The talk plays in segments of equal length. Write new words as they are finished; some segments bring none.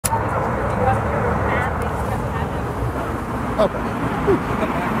Okay.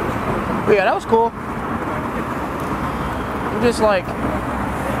 But yeah, that was cool. I'm just like,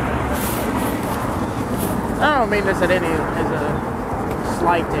 I don't mean this as a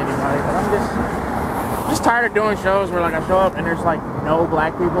slight to anybody, but I'm just tired of doing shows where like I show up and there's like no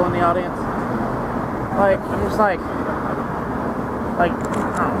black people in the audience. Like, I'm just like, I don't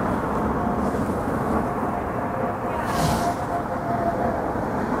know.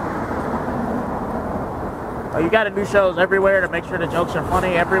 You got to do shows everywhere to make sure the jokes are funny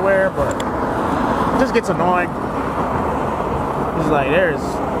everywhere, but it just gets annoying. It's like there's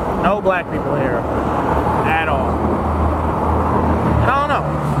no black people here at all. And I don't know.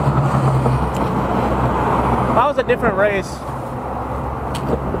 If I was a different race,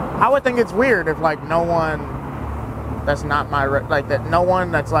 I would think it's weird if like no one that's not my no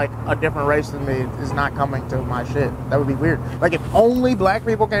one that's like a different race than me is not coming to my shit. That would be weird. Like if only black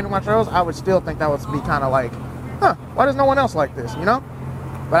people came to my shows, I would still think that would be kind of like, huh, why does no one else like this, you know?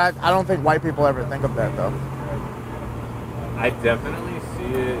 But I don't think white people ever think of that, though. I definitely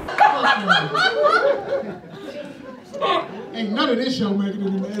see it. Ain't none of this show making it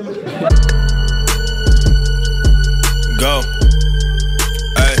in the edit. Go.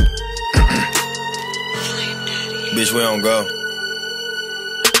 Hey. Bitch, we don't go.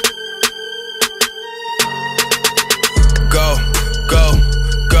 Go, go,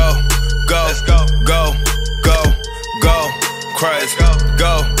 go, go, let's go, go, go, go, crazy, go,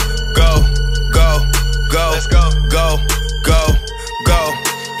 go, go, go, go, let's go, go, go, go.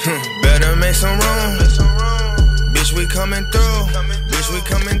 Better make some room. Bitch, we coming through. Bitch, we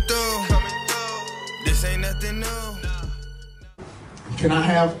coming through. This ain't nothing new. Can I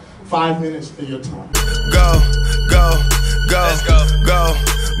have 5 minutes of your time? Go, go, go, let's go, go,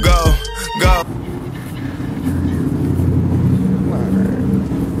 go, go.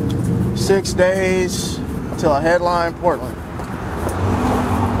 6 days till a headline Portland.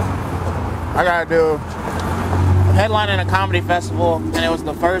 I gotta do a headline in a comedy festival, and it was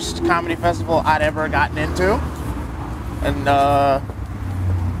the first comedy festival I'd ever gotten into. And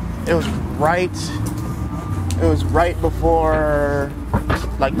it was right before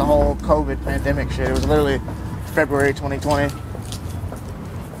like the whole COVID pandemic shit. It was literally February 2020.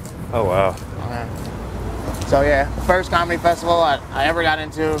 Oh wow. So yeah, the first comedy festival I ever got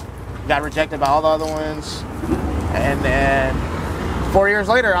into. Got rejected by all the other ones, and then 4 years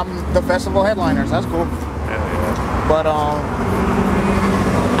later, I'm the festival headliner, so that's cool. Yeah. But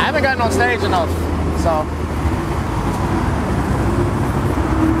I haven't gotten on stage enough, so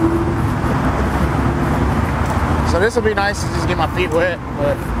this will be nice to just get my feet wet.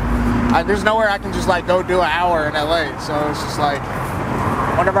 But there's nowhere I can just like go do an hour in LA, so it's just like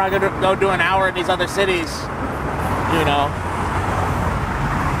whenever I go do an hour in these other cities, you know.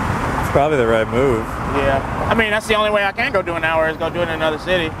 Probably the right move. Yeah. I mean, that's the only way I can go do an hour is go do it in another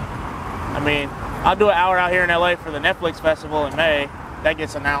city. I mean, I'll do an hour out here in LA for the Netflix festival in May. That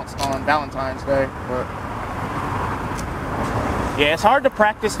gets announced on Valentine's Day. But yeah, it's hard to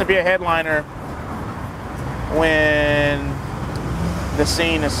practice to be a headliner when the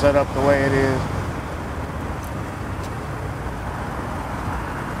scene is set up the way it is.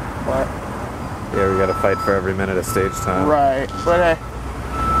 But yeah, we gotta fight for every minute of stage time. Right. But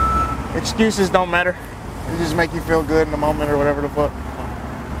excuses don't matter. They just make you feel good in the moment or whatever the fuck.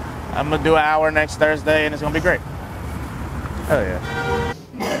 I'm gonna do an hour next Thursday and it's gonna be great. Hell yeah.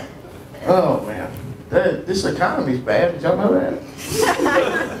 Oh man, this economy's bad. Did y'all know that?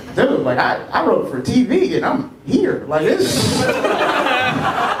 Dude, like I wrote for TV and I'm here. Like this.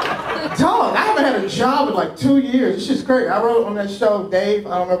 Dog, I haven't had a job in like 2 years. This shit's great. I wrote on that show, Dave.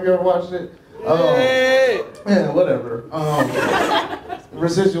 I don't know if you ever watched it. Yeah, whatever.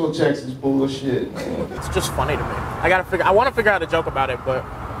 Residual checks is bullshit. It's just funny to me. I want to figure out a joke about it, but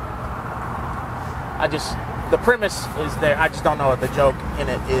the premise is there. I just don't know what the joke in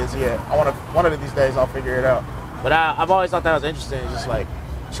it is yet. One of these days I'll figure it out. But I've always thought that was interesting. It's just like,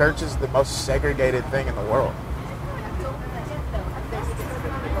 church is the most segregated thing in the world.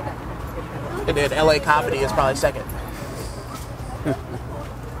 And then LA comedy is probably second.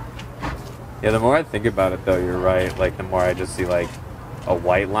 Yeah, the more I think about it though, you're right. Like the more I just see like a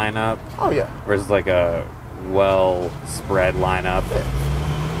white lineup. Oh yeah. Versus like a well spread lineup.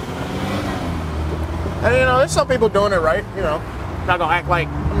 And you know, there's some people doing it right, you know. I'm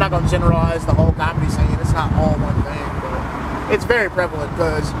not gonna generalize the whole comedy scene. It's not all one thing, but it's very prevalent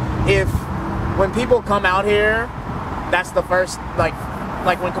because when people come out here, that's the first like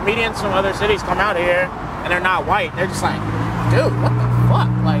when comedians from other cities come out here and they're not white, they're just like, dude, what the fuck?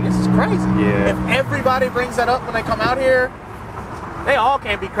 Like, this is crazy. Yeah. If everybody brings that up when they come out here, they all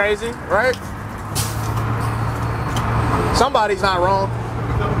can't be crazy, right? Somebody's not wrong.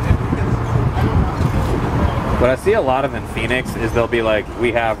 What I see a lot of in Phoenix is they'll be like,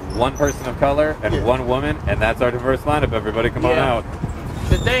 we have one person of color and one woman, and that's our diverse lineup. Everybody come on out.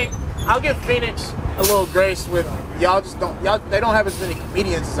 The thing, I'll give Phoenix a little grace with y'all just don't, they don't have as many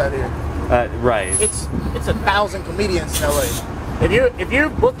comedians as out here. Right. It's 1,000 comedians in LA. If you're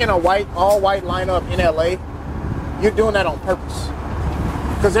booking a all white lineup in LA, you're doing that on purpose.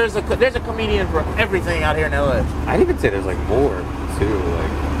 Because there's a comedian for everything out here in LA. I'd even say there's like more too.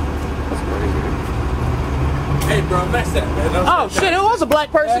 Like, that's crazy. Hey, bro, mess that, man. Oh shit, it was a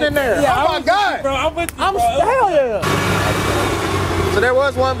black person in there. Yeah, oh my god, bro, I'm with you, bro. Hell yeah. So there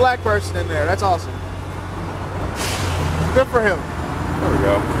was one black person in there. That's awesome. Good for him. There we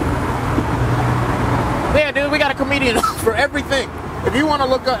go. Yeah, dude, we got a comedian for everything. If you want to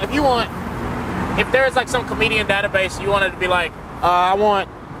look up, if there's like some comedian database, you want it to be like, I want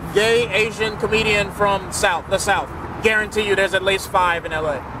gay Asian comedian from the South. Guarantee you there's at least 5 in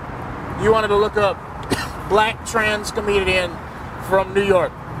LA. You wanted to look up black trans comedian from New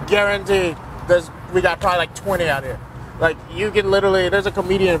York. Guarantee we got probably like 20 out here. Like you can literally, there's a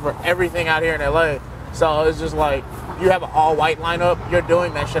comedian for everything out here in LA. So it's just like, you have an all white lineup, you're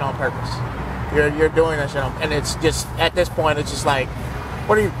doing that shit on purpose. You're doing that shit on, and it's just, at this point, it's just like,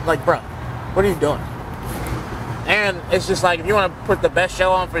 what are you, like, bro, what are you doing? And it's just like, if you want to put the best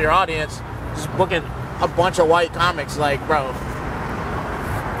show on for your audience, just booking a bunch of white comics, like, bro,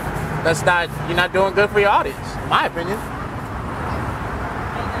 you're not doing good for your audience, in my opinion.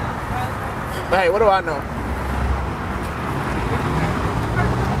 But hey, what do I know?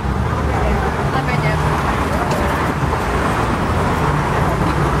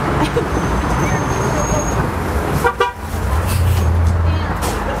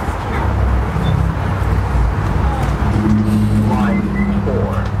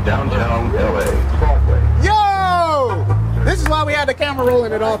 Downtown LA, Broadway. Yo! This is why we had the camera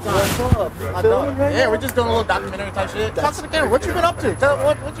rolling at all times. Yeah, we're just doing a little documentary type shit. Talk to the camera. What you been up to? Tell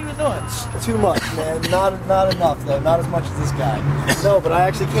what you been doing. Too much, man. Not enough though. Not as much as this guy. No, but I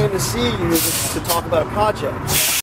actually came to see you to talk about a project.